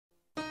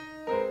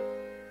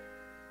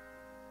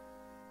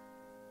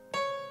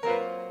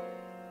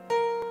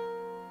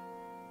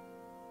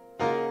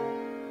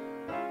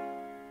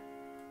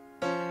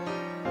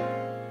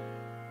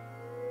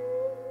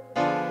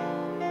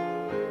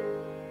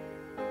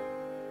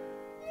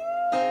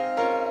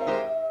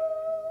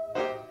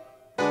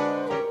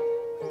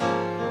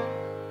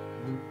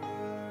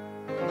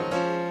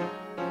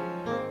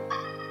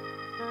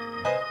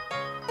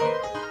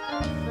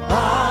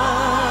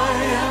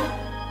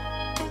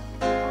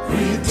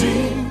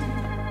redeemed,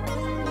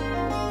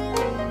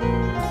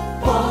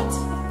 bought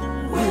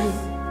with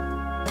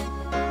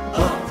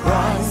a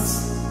price.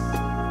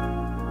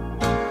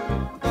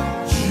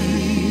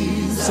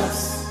 Jesus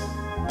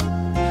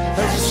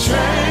has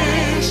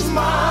changed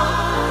my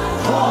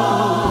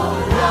whole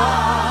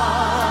life.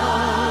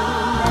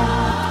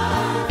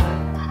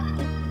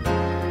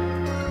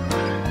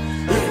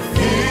 If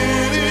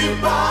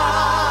anybody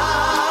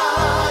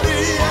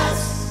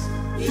asks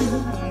you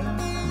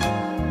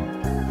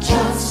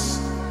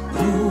just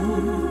who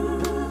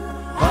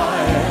I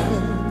am,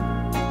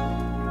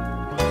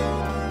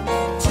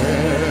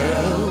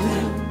 tell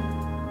him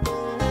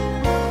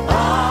I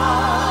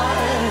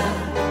am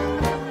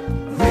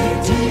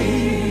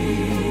redeemed.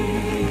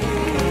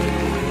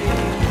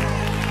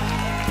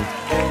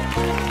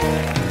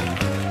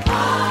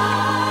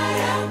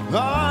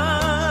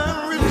 I'm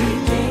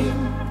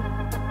redeemed,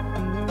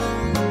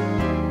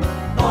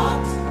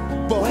 bought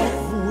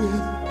with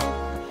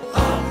a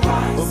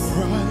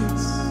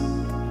price.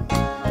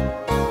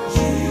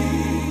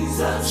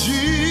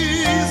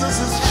 Jesus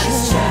has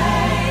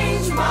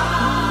changed my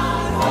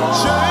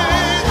whole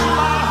life.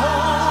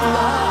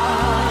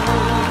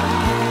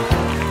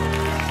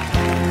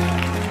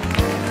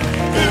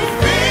 If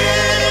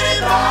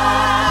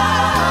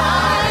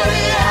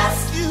anybody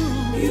asks you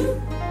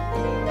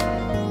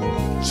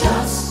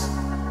just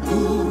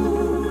who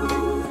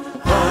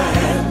I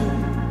am,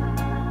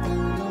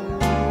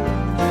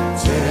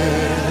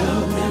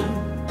 tell him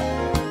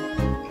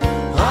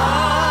I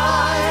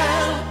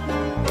am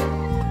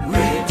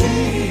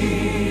redeemed.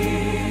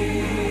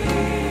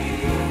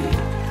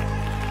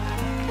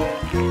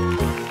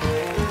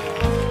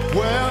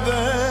 Where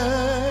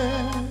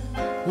there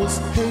was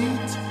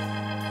hate,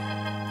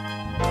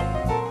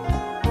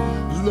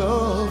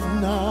 love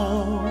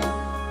now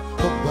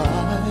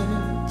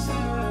abides.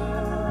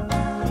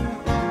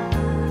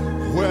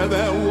 Where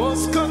there was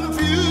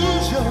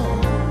confusion,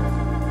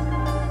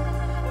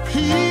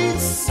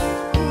 peace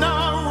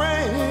now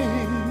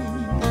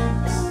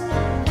reigns.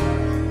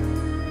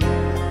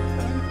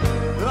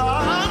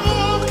 I'm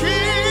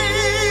walking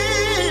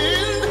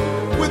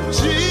with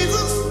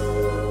Jesus.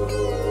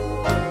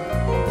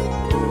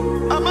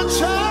 I'm a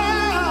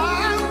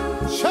child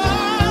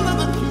of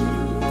the King.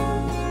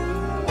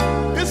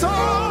 It's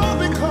all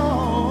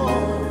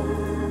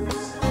because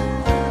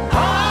I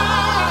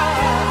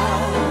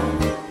am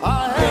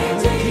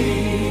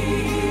redeemed.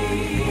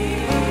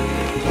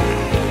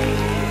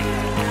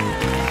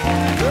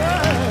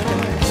 Yeah.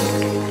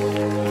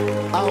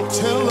 I'll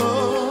tell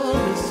of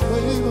His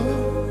favor.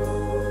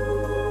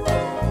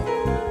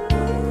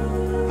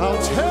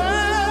 I'll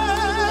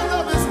tell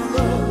of His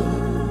love.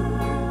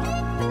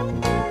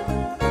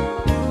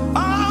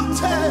 I'll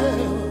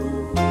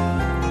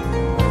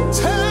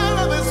tell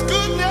of His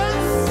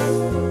goodness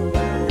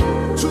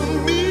to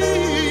me.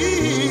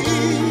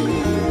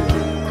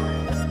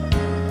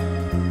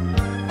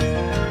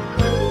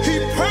 He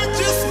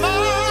purchased my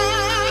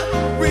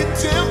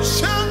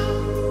redemption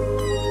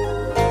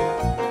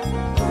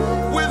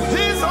with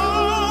His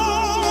own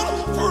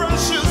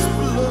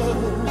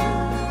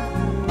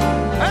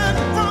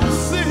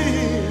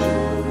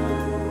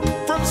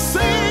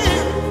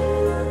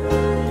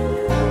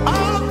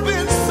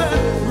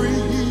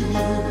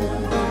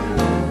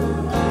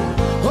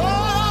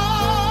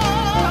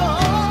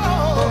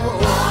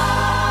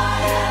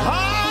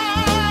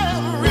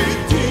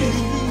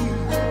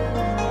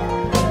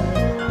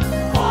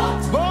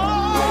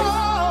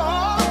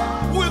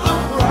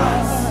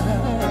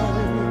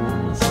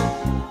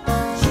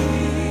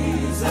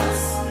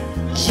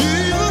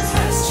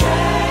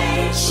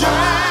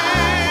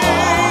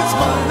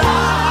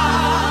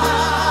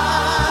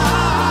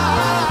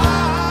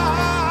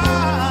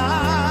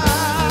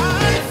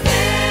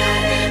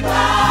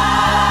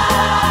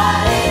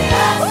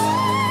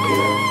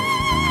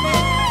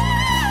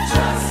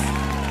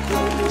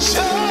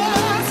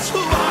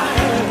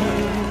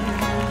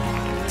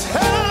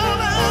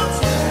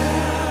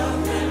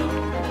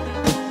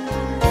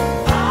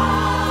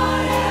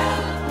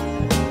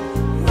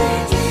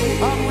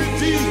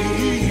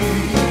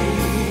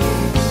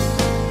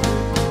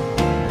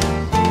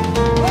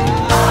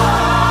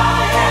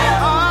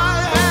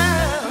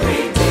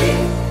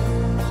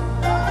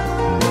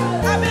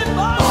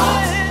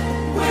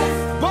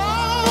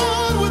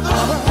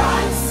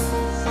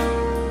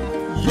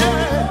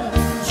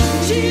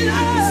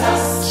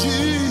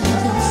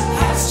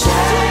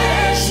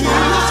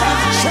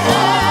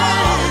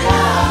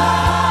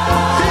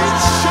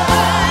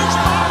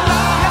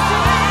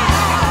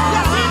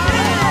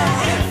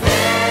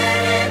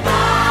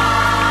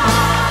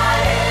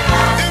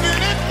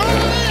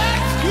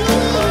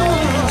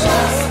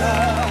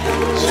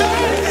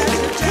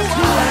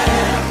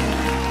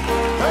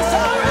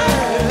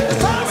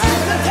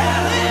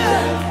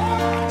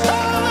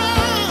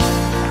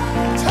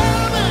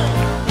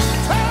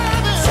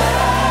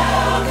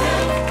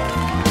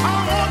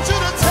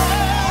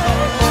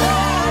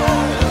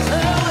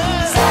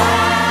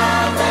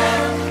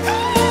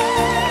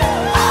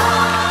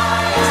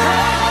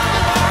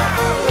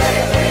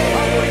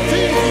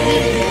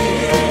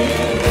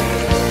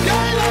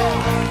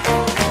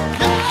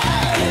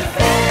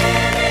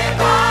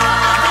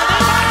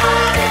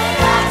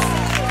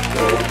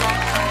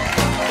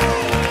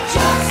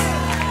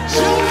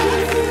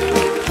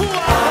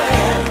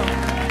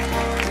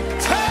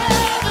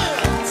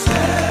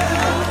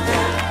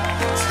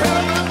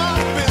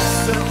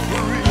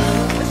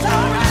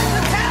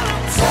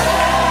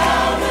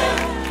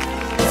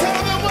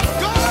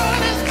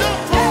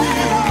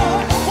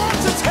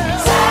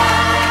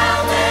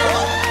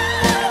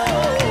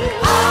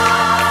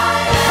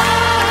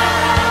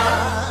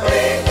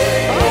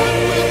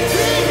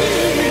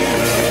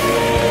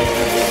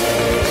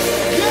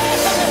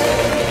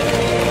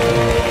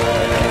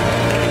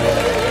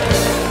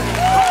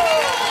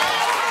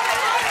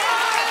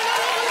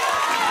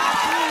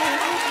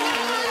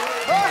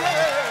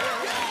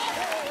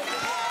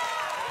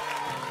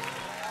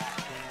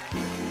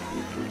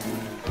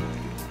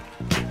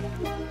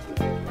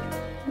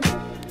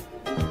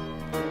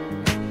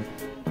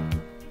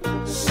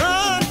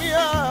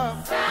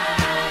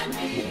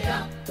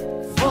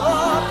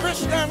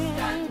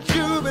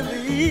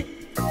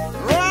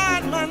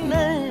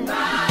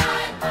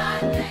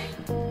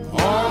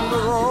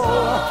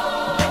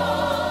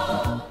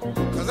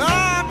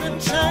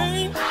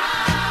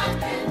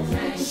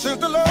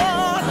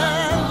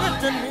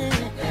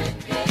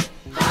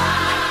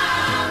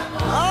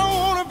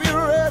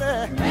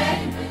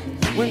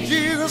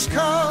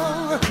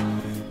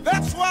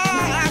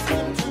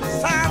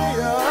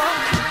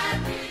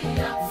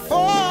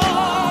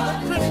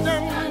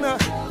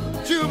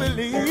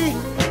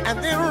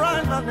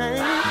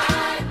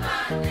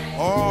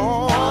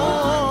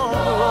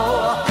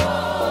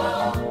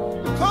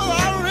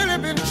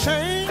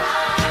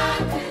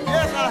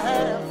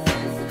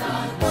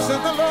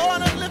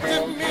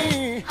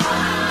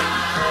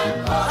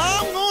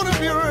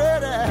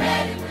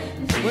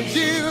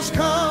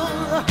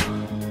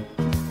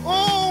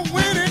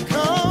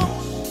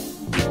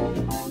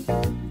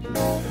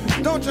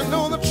you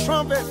know the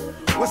trumpet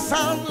will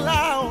sound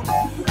loud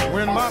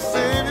when my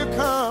Savior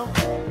comes.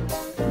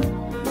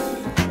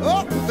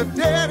 Oh, the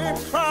dead in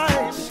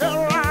Christ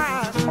shall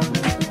rise.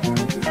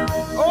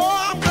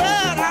 Oh, I'm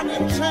glad I've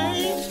been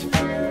changed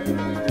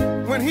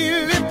when He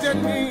lifted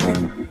me.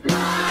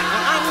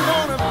 I'm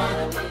gonna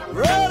be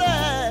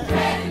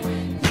ready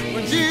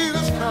when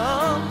Jesus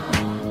comes.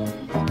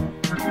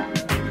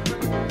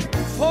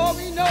 For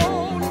we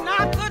know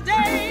not the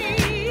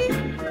day,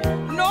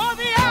 nor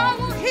the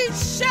hour He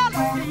shall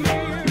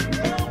appear,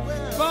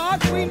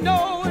 but we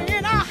know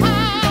in our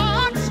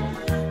hearts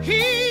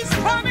He's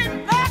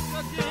coming back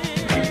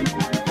again.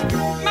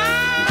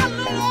 My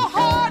little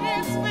heart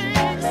is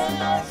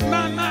fixed,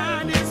 my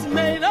mind is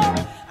made up.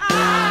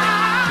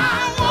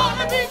 I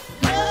wanna be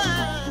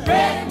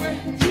ready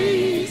when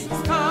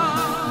Jesus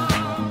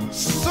comes.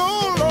 So,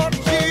 Lord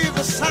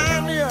Jesus,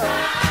 sign me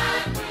up.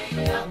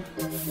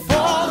 For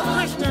all the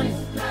Christians,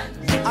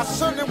 I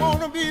certainly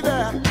want to be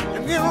there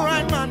and then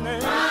write my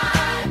name.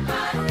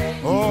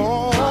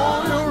 Oh,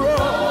 on the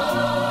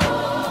road.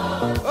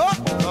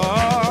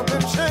 Oh, I've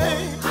been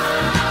changed.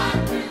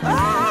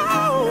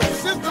 Oh,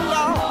 Sister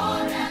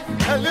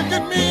Lord, look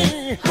at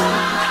me.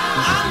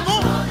 I'm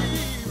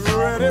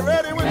gonna be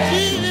ready with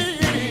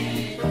Jesus.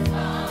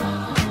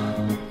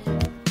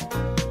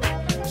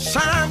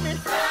 Sign me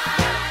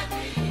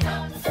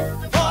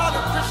for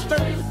the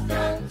Christians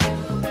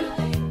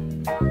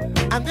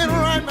and then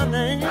write my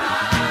name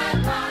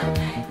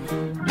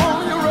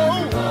on your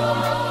road.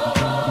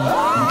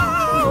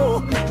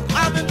 Oh,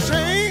 I've been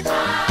changed.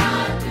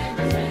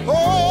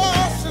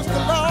 Oh,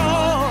 Sister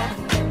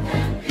Lord,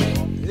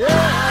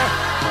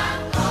 yeah,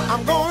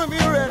 I'm gonna be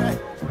ready.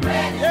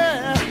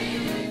 Yeah,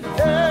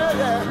 yeah,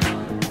 yeah.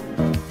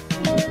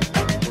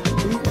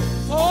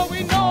 For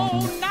we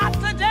know not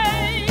the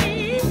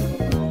day,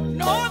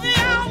 nor the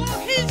hour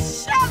He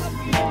shall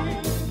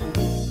appear,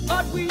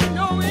 but we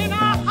know in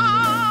our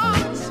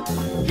hearts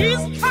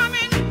He's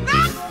coming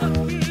back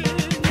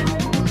again.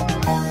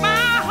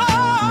 My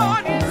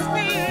heart is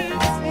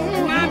fixed,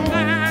 my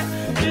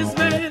mind is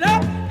made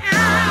up.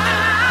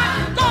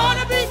 I'm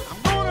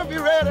gonna be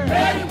ready.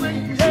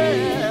 when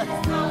Yeah.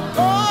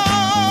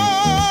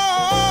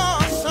 Oh,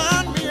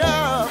 sign me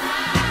up.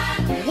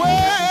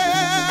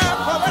 Well,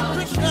 for the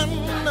Christian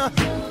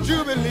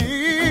Jubilee.